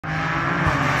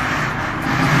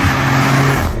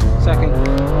Second.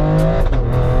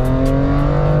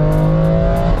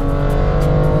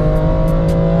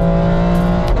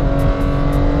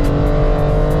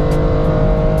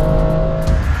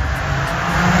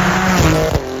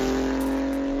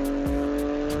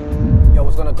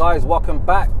 Guys, welcome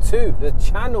back to the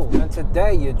channel, and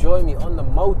today you join me on the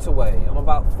motorway. I'm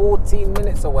about 14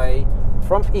 minutes away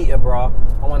from Peterborough.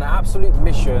 I'm on an absolute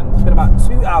mission. It's been about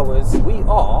 2 hours. We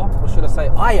are, or should I say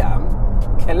I am,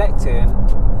 collecting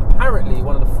apparently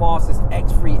one of the fastest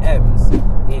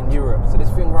X3Ms in Europe. So this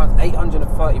thing runs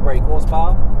 830 brake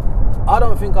horsepower. I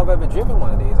don't think I've ever driven one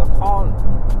of these. I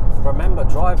can't remember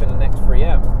driving an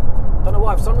X3M. Don't know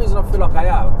why, for some reason I feel like I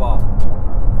have, but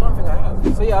I don't think I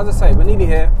have. So yeah, as I say, we're nearly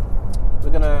here. We're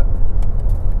gonna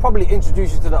probably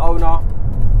introduce you to the owner,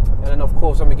 and then of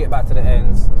course when we get back to the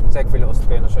ends, we'll take for a little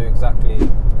spin. I'll show you exactly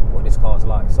what this car's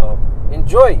like. So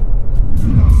enjoy.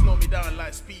 Slow me down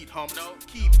like speed humps. No.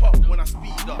 Keep up when I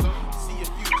speed up. See your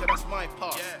future, that's my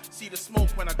past. Yeah. See the smoke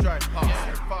when I drive past.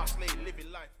 Yeah. Fast lane,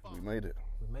 living life fast. We made it.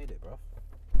 We made it, bro.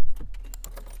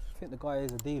 I think the guy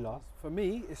is a dealer. For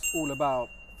me, it's all about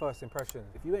first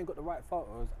impressions. If you ain't got the right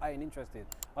photos, I ain't interested.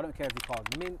 I don't care if your car's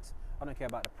mint. I don't care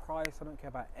about the price, I don't care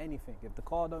about anything. If the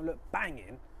car don't look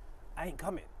banging, I ain't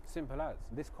coming. Simple as.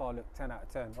 This car looked 10 out of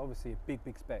 10. Obviously a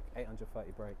big spec,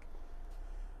 830 brake.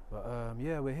 But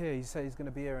yeah, we're here. You say he's gonna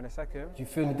be here in a second. Do you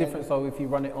feel the difference though if you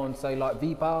run it on, say, like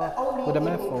V-Power with a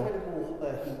MEF or?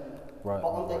 Right. But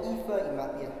on the E30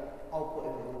 map, yeah, I'll put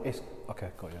it in. It's,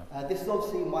 okay, got you. This is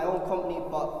obviously my own company,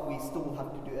 but we still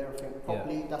have to do everything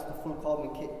properly. Yeah. That's the full carbon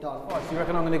kit done. Oh, so you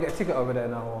reckon I'm gonna get a ticket over there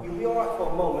now? Or? You'll be alright for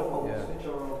a moment, but yeah. we'll switch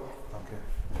around. Okay.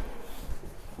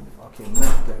 Fucking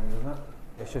meth game, isn't it?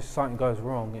 It's just something goes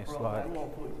wrong. It's bro, like. I'm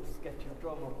not putting sketchy. I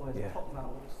drove my boys top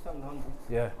mount, 700.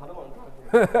 Yeah. I don't want to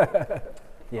drive it.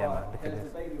 Yeah, man. Look at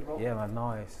this. Baby, bro. Yeah, man.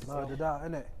 Nice. Murdered out,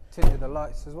 innit? Tinted the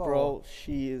lights as well. Bro,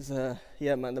 she is.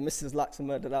 Yeah, man. The missus likes a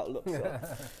murdered out look.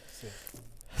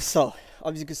 So,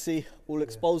 as you can see, all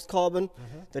exposed carbon.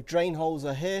 The drain holes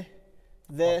are here.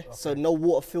 There, okay. So no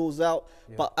water fills out,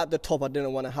 but at the top I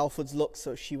didn't want a Halfords look,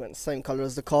 so she went the same colour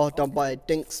as the car, done by a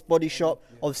Dinks body shop.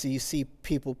 Obviously you see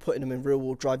people putting them in rear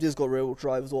wheel drive. This has got rear wheel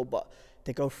drive as well, but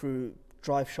they go through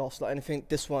drive shafts like anything.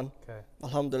 This one,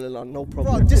 alhamdulillah, no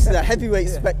problem. Bro, this is a heavyweight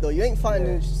spec though. You ain't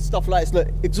finding stuff like this. Look,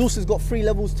 exhaust has got 3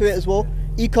 levels to it as well.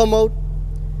 Eco mode,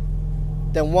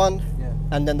 then 1,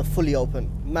 and then the fully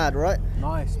open. Mad, right?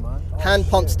 Nice, man. Oh, hand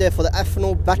pumps there for the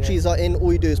ethanol. Batteries are in.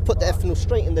 All you do is put the ethanol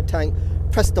straight in the tank,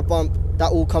 press the bump,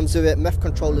 that all comes with it. MEF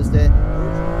controller's there.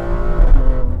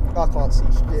 I can't see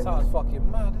shit. Sounds fucking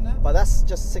mad, isn't it? But that's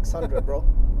just 600, bro.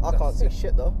 I can't see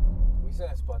shit though. We say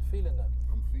that's bad feeling that.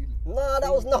 I'm feeling. Nah,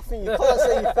 that was nothing. You can't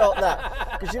say you felt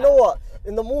that. Because you know what?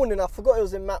 In the morning, I forgot it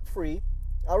was in map 3.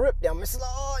 I ripped down. It's like,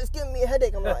 oh, it's giving me a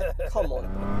headache. I'm like, come on.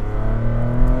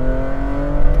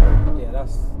 Yeah,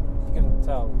 that's, you can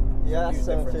tell. Yeah, that's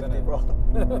 750, bro.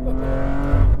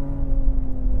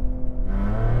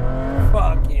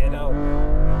 Fuck you know.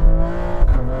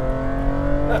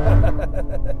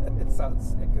 It sounds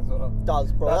sick as well.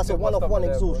 Does, bro. That's a one-off-one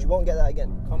exhaust. There, you won't get that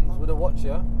again. Comes with a watch,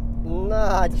 yeah?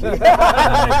 Nah, G.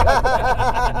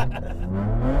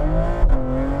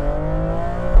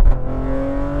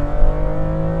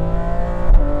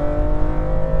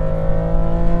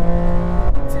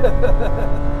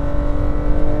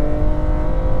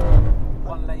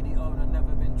 One lady owner,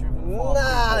 never been driven far.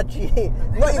 Nah, G.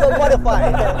 Not even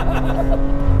modified.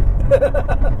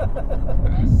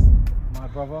 My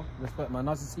brother, respect, man.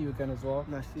 Nice to see you again as well.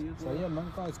 Nice to see you. So yeah,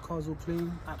 man, guys, car's all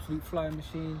clean, absolute flying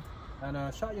machine. And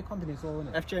shout out your company as well,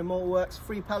 innit? FJ Motorworks,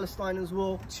 Free Palestine as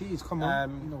well. Cheese, come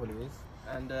on, you know what it is.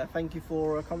 And thank you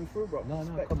for coming through, bro. No,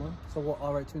 come on. So what,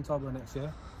 R8 twin turbo next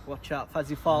year? Watch out,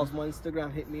 Fazzy Files, my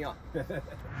Instagram, hit me up.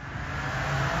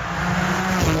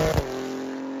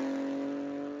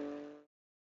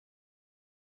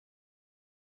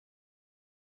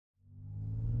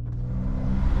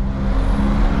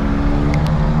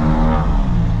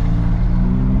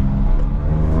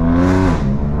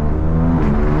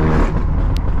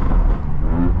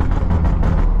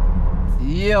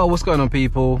 Yo, what's going on,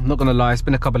 people? Not gonna lie, it's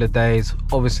been a couple of days.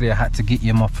 Obviously I had to get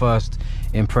you my first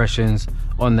impressions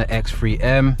on the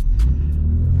X3M,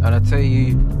 and I tell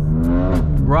you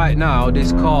right now,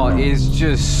 this car is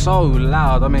just so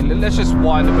loud. I mean, let's just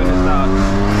wind the windows down.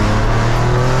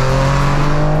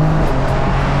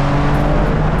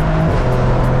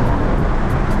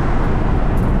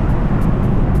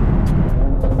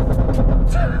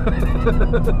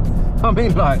 I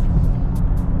mean, like,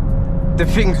 the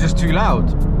thing's just too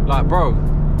loud. Like, bro,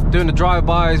 doing the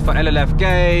drive-bys for LLF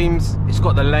games, it's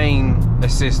got the lane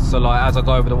assist, so like as I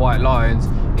go over the white lines,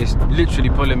 it's literally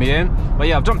pulling me in. But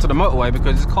yeah, I've jumped to the motorway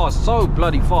because this car's so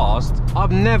bloody fast.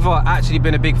 I've never actually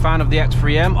been a big fan of the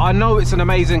X3M. I know it's an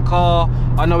amazing car.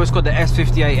 I know it's got the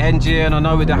S58 engine. I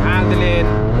know with the handling.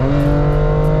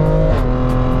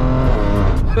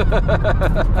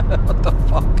 What the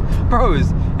fuck?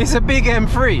 Bros, it's a big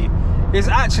M3. It's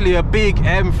actually a big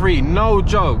M3, no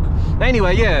joke.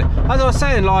 Anyway, yeah, as I was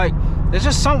saying, like, there's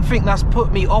just something that's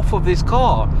put me off of this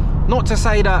car. Not to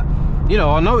say that, you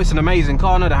know, I know it's an amazing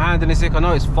car, I know the handling is sick, I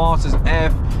know it's fast as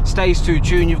F, stage 2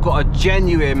 tune, you've got a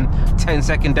genuine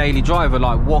 10-second daily driver.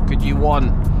 Like, what could you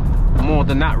want more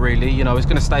than that, really? You know, it's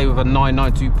gonna stay with a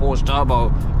 992 Porsche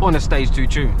Turbo on a stage 2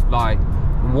 tune. Like,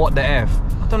 what the F?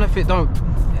 I don't know if it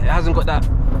hasn't got that,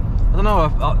 I don't know,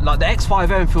 like the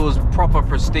X5M feels proper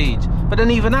prestige, but then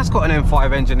even that's got an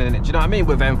M5 engine in it, do you know what I mean,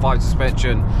 with M5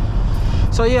 suspension.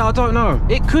 So yeah, I don't know.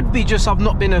 It could be just I've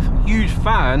not been a huge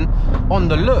fan on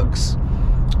the looks.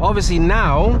 Obviously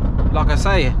now, like I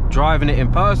say, driving it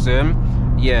in person,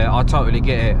 yeah, I totally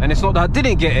get it. And it's not that I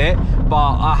didn't get it, but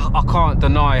I can't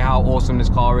deny how awesome this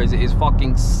car is. It is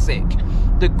fucking sick.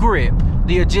 The grip,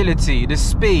 the agility, the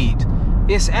speed,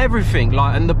 it's everything.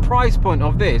 Like, and the price point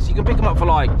of this, you can pick them up for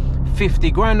like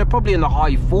 50 grand. They're probably in the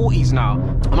high 40s now.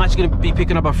 I'm actually going to be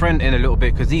picking up a friend in a little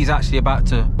bit because he's actually about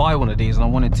to buy one of these, and I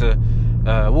wanted to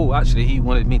well, actually he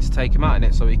wanted me to take him out in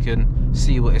it so he can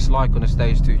see what it's like on a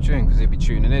stage 2 tune, because he'll be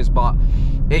tuning his. But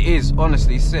it is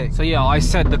honestly sick. So yeah, I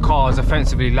said the car is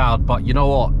offensively loud, but you know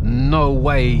what, no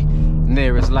way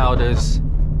near as loud as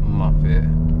Muppet.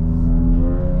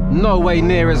 No way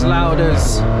near as loud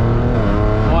as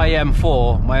my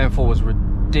M4. My M4 was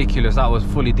ridiculous. That was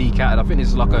fully decatted. I think this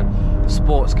is like a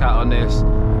sports cat on this.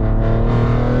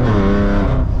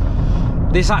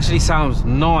 This actually sounds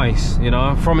nice, you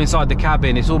know, from inside the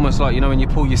cabin. It's almost like, you know, when you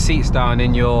pull your seats down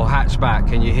in your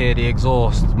hatchback and you hear the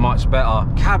exhaust much better.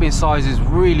 Cabin size is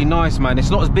really nice, man. It's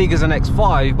not as big as an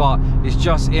X5, but it's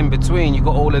just in between. You've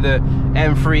got all of the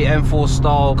M3, M4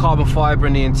 style carbon fiber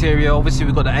in the interior. Obviously,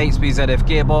 we've got the 8-speed ZF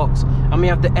gearbox, and we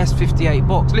have the S58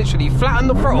 box. Literally, flatten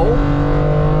the throttle.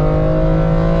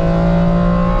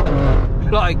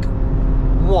 Like,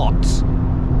 what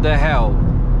the hell?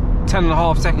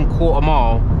 10.5 second quarter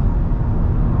mile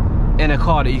in a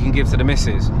car that you can give to the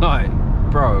missus. Like,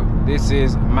 bro, this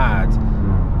is mad.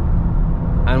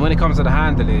 And when it comes to the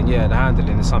handling, yeah, the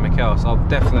handling is something else. I've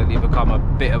definitely become a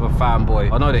bit of a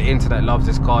fanboy. I know the internet loves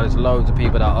this car. There's loads of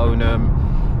people that own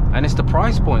them, and it's the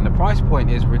price point. The price point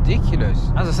is ridiculous.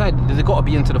 As I said, they've got to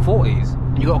be into the 40s.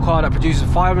 And you got a car that produces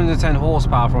 510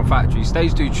 horsepower from factory,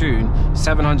 stage 2 tune,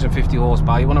 750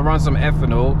 horsepower. You want to run some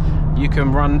ethanol, you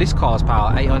can run this car's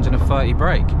power, 830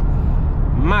 brake.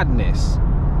 Madness.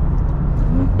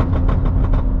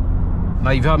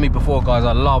 Now, you've heard me before, guys,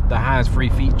 I love the hands-free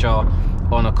feature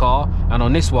on a car, and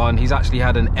on this one he's actually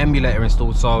had an emulator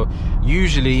installed. So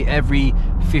usually every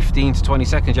 15 to 20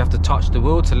 seconds you have to touch the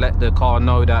wheel to let the car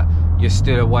know that you're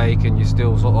still awake and you're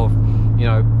still sort of, you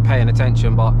know, paying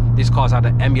attention. But this car's had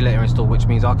an emulator installed, which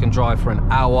means I can drive for an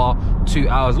hour, 2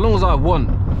 hours, as long as I want.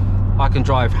 I can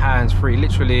drive hands-free,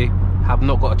 literally have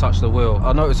not got to touch the wheel.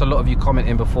 I noticed a lot of you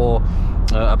commenting before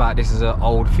about this as an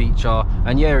old feature,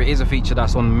 and yeah, it is a feature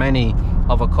that's on many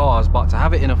other cars, but to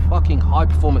have it in a fucking high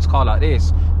performance car like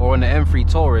this, or on the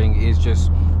M3 Touring, is just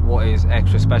what is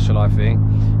extra special, I think.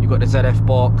 You've got the ZF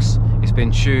box, it's been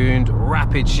tuned,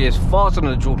 rapid shifts, faster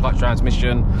than the dual clutch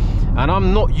transmission, and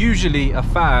I'm not usually a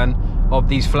fan of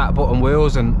these flat bottom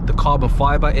wheels and the carbon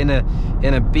fiber in a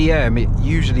BM. It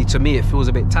usually, to me, it feels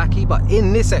a bit tacky, but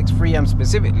in this X3M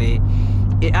specifically,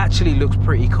 it actually looks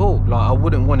pretty cool. Like, I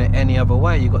wouldn't want it any other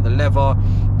way. You've got the leather,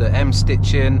 the M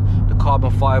stitching, the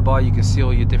carbon fiber. You can see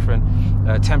all your different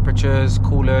temperatures,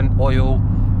 coolant, oil.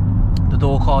 The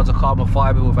door cards are carbon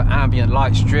fiber with an ambient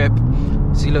light strip.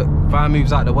 See, look, van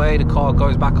moves out the way, the car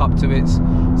goes back up to its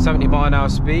 70-mile-an-hour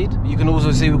speed. You can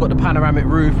also see we've got the panoramic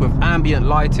roof with ambient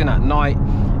lighting at night.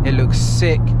 It looks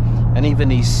sick. And even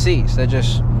these seats, they're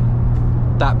just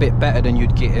that bit better than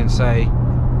you'd get in, say,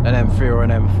 an M3 or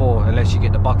an M4, unless you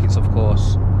get the buckets, of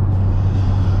course.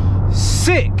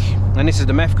 Sick! And this is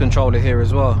the MEF controller here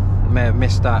as well. May have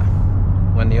missed that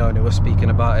when the owner was speaking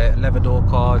about it. Leather door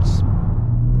cards.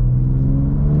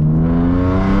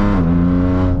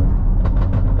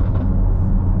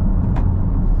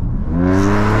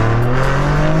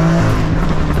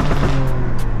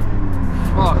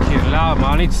 Fucking loud, man.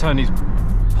 I need to turn these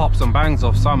pops and bangs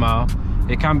off somehow.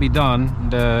 It can be done.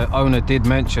 The owner did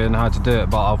mention how to do it,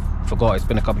 but I forgot. It's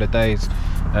been a couple of days.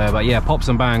 But yeah, pops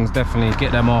and bangs, definitely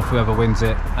get them off, whoever wins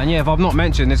it. And yeah, if I've not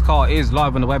mentioned, this car is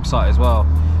live on the website as well.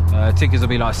 Tickets will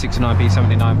be like 69p,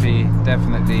 79p.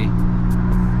 Definitely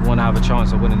want to have a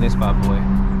chance of winning this bad boy.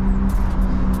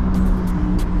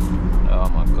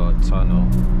 my God, tunnel.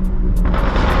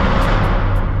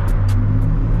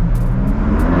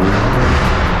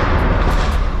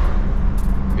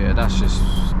 Yeah, that's just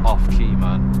off key,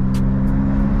 man.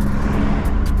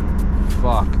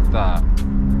 Fuck that.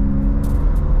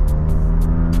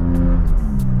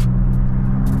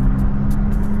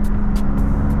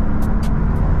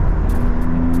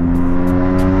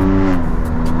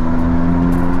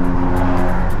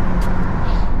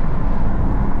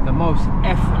 The most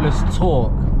effortless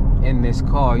torque in this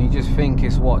car, you just think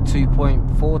it's what,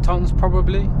 2.4 tons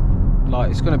probably? Like,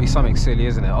 it's going to be something silly,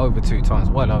 isn't it? Over 2 tons,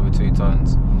 well over 2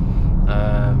 tons.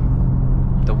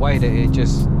 The way that it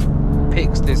just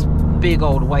picks this big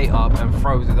old weight up and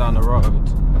throws it down the road.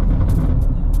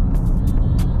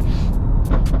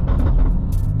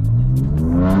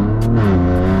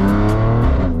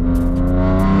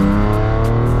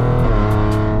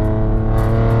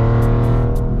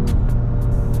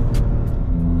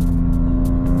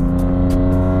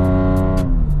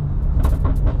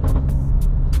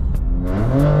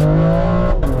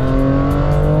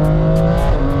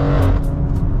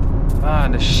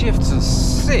 Shifts are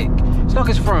sick. It's like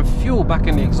it's throwing fuel back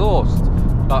in the exhaust,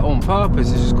 like on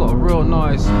purpose. It's just got a real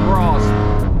nice brass.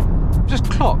 Just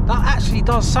clock. That actually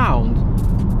does sound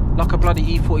like a bloody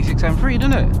E46 M3,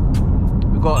 doesn't it?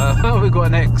 We've got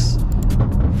an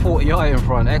X40i in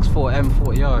front, X4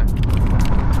 M40i.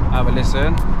 Have a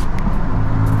listen.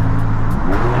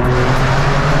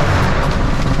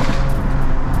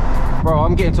 Bro,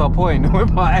 I'm getting to a point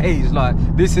with my age, like,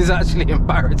 this is actually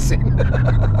embarrassing.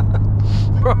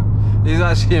 Bro, it's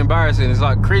actually embarrassing. It's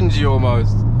like cringy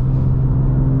almost.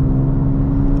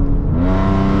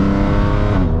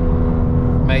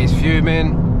 Mate, he's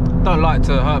fuming. Don't like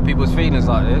to hurt people's feelings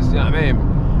like this, you know what I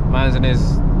mean? Man's in his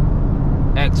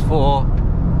X4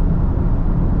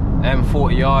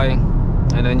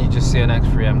 M40i, and then you just see an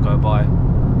X3M go by.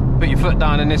 Put your foot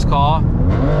down in this car.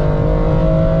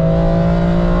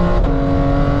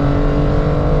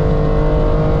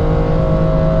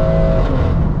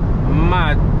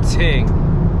 Ting.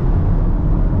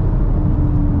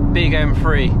 Big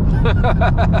M3.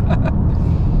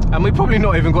 And we probably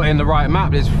not even got in the right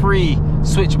map. There's 3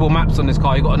 switchable maps on this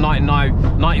car. You've got a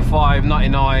 99, 95,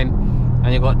 99,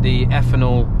 and you've got the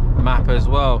ethanol map as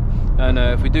well. And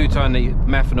if we do turn the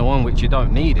methanol on, which you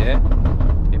don't need it,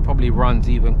 it probably runs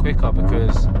even quicker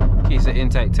because it keeps the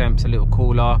intake temps a little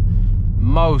cooler.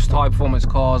 Most high performance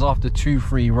cars, after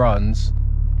 2-3 runs,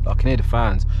 I can hear the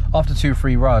fans, after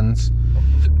 2-3 runs,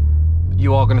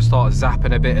 you are going to start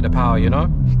zapping a bit of the power, you know?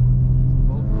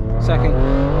 Second.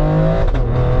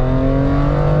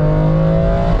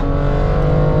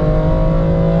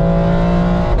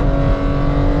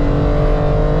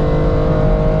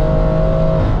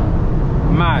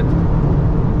 Mad.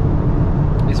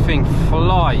 This thing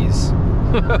flies.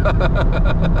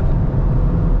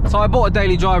 So I bought a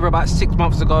daily driver about 6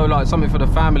 months ago, like something for the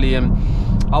family, and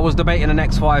I was debating an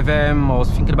X5M, I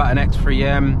was thinking about an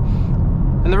X3M.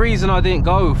 And the reason I didn't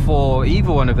go for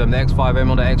either one of them, the X5M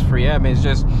or the X3M, is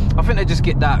just, I think they just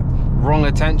get that wrong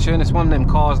attention. It's one of them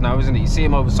cars now, isn't it? You see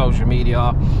them over social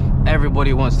media,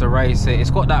 everybody wants to race it. It's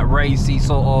got that racy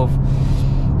sort of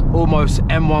almost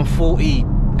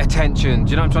M140 attention.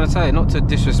 Do you know what I'm trying to say? Not to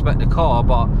disrespect the car,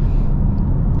 but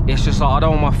it's just like, I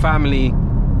don't want my family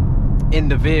in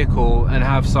the vehicle and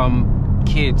have some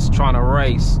kids trying to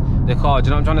race the car. Do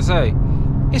you know what I'm trying to say?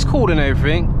 It's cool and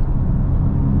everything.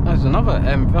 That's another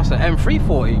that's an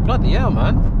M340. Bloody hell,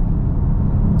 man.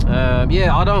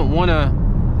 Yeah, I don't want to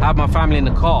have my family in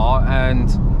the car and,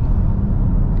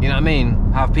 you know what I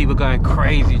mean, have people going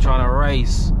crazy trying to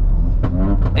race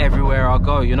everywhere I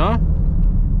go, you know?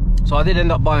 So I did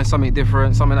end up buying something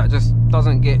different, something that just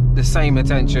doesn't get the same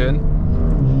attention.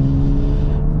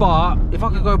 But if I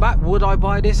could go back, would I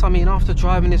buy this? I mean, after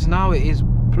driving this now, it is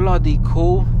bloody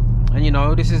cool. And you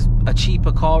know, this is a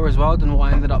cheaper car as well than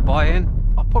what I ended up buying.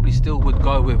 I probably still would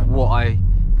go with what I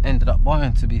ended up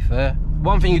buying, to be fair.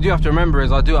 One thing you do have to remember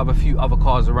is I do have a few other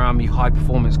cars around me, high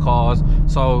performance cars.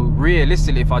 So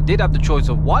realistically, if I did have the choice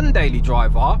of one daily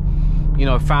driver, you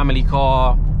know, family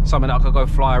car, something that I could go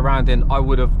fly around in, I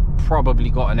would have probably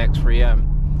got an X3M.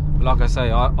 But like I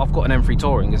say, I've got an M3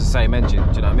 Touring, it's the same engine,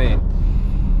 do you know what I mean?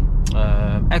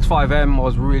 X5M, I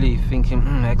was really thinking,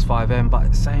 X5M, but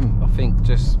the same, I think,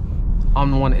 just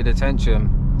unwanted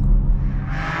attention.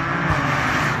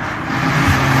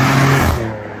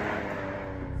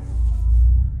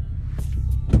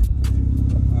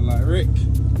 Rick,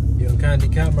 You on candy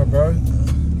camera, bro?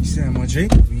 you saying my G?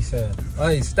 What you said?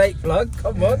 Hey, steak plug,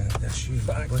 come on. That's you,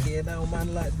 Back boy. here now,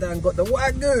 man, like Dan got the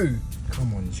Wagyu.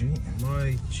 Come on, G.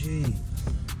 My G.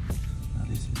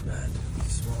 This is bad.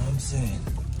 This is what I'm saying.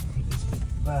 This is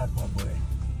bad, my boy.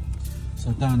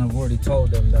 So Dan, I've already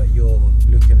told them that you're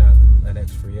looking at an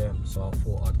X3M, so I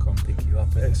thought I'd come pick you up.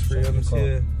 X3M's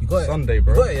here. You got Sunday, it?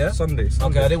 bro. You got it, yeah? Sunday.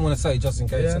 Okay, I didn't want to say just in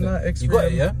case. Yeah, nah, X3M. You got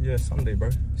it, yeah? Yeah, Sunday, bro.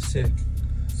 Sick.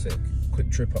 Sick.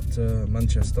 Quick trip up to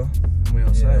Manchester. We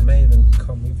outside. Yeah, I may even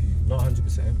come with you. Not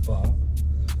 100%, but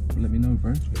let me know,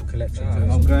 bro. little collection.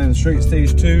 I'm going straight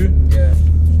stage 2. Yeah.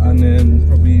 And then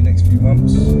probably next few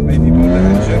months, maybe build the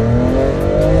engine.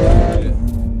 Yeah.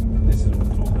 This is what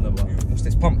I'm talking about. What's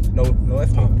this pump? No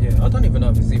F pump. Yeah, I don't even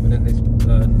know if it's even in this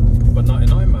but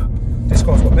 99 map. This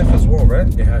car's got meth as well, right?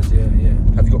 It has, yeah.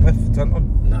 Have you got meth turned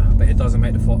on? Nah, but it doesn't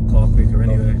make the car quicker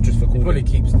anyway. Just for It cooling. probably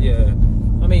keeps, yeah.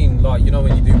 I mean, like, you know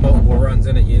when you do multiple runs,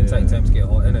 innit, your intake temps get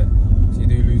hot, innit? So you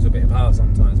do lose a bit of power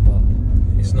sometimes, but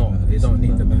it's not, you don't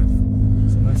need the meth.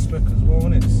 It's a nice spec as well,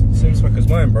 isn't it? Same spec as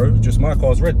mine, bro. Just my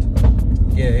car's red.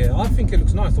 Yeah, I think it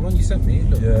looks nice. The one you sent me,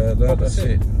 look. Yeah, that's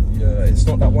it. Yeah, it's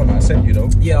not that one that I sent you though.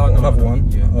 Yeah, I know. Another one.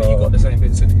 Yeah, but you got the same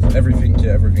bits in it.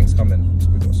 Everything's coming.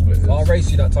 We got splitters. I'll race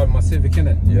you that time with my Civic,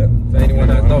 innit? Yeah. For anyone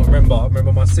that don't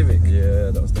remember my Civic.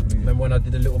 Yeah, that was the blue. Remember when I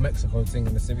did the little Mexico thing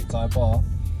in the Civic Type R?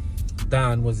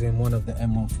 Dan was in one of the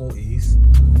M140s,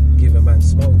 giving man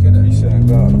smoke, innit? You said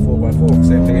go out on a 4x4,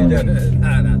 same thing again.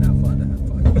 Nah, fuck that.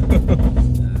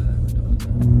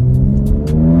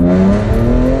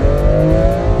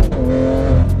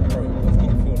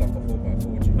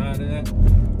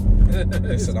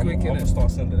 Listen, I'm gonna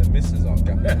start sending the misses out,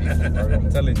 bro. I'm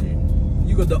telling you.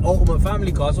 You got the ultimate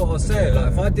family car, that's what I was saying.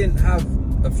 Like, if I didn't have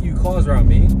a few cars around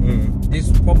me, this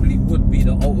probably would be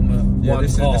the ultimate one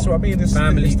car. That's what I mean. This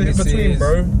family, it's the in between,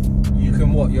 bro. You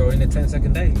can what? You're in a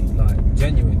 10-second daily, like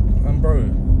genuine. And bro,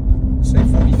 say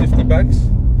 40, 50 bags.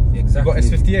 Exactly. You got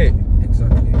S58.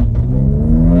 Exactly.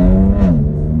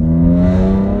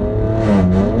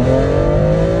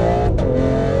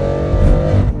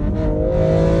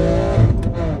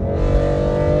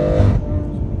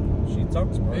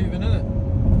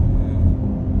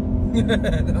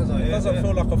 Doesn't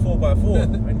feel like a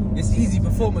 4x4. It's easy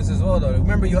performance as well though.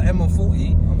 Remember your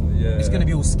M140, it's going to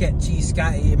be all sketcy,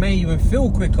 scatty. It may even feel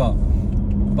quicker,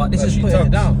 but this is putting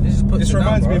it down. This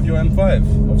reminds me of your M5.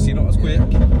 Obviously not as quick.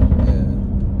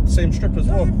 Yeah. Same strip as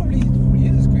well. It probably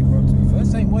is as quick, bro, to be fair.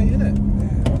 Same weight, innit?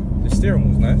 Yeah. The steering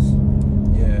wheel's nice.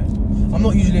 Yeah. I'm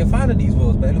not usually a fan of these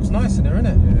wheels, but it looks nice in there,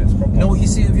 innit? Yeah, it's proper. You know what you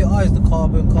see with your eyes? The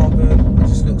carbon. It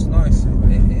just looks nice.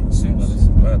 It suits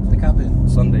the cabin.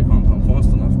 Sunday can't come fast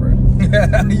enough, bro.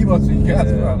 You must be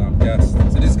gassed, bro. I'm gassed.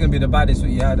 So this is going to be the baddest what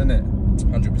you had, innit?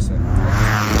 100%.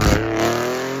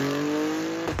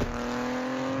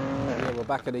 Yeah, we're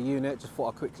back at the unit. Just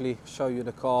thought I'd quickly show you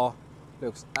the car.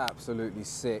 Looks absolutely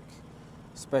sick,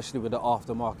 especially with the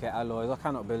aftermarket alloys. I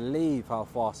cannot believe how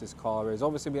fast this car is.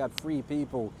 Obviously we had 3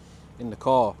 people in the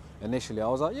car initially. I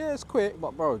was like, yeah, it's quick,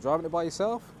 but bro, driving it by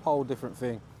yourself, whole different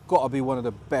thing. Got to be one of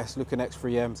the best looking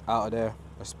X3Ms out of there,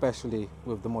 especially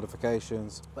with the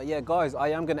modifications. But yeah, guys, I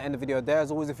am going to end the video there. As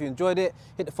always, if you enjoyed it,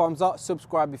 hit the thumbs up,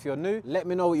 subscribe if you're new. Let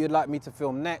me know what you'd like me to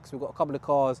film next. We've got a couple of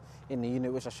cars in the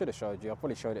unit, which I should have showed you. I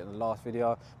probably showed it in the last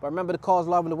video. But remember, the car's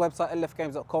live on the website,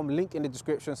 lfgames.com, link in the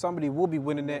description. Somebody will be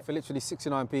winning it for literally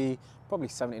 69p, probably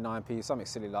 79p, something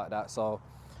silly like that. So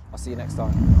I'll see you next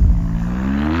time.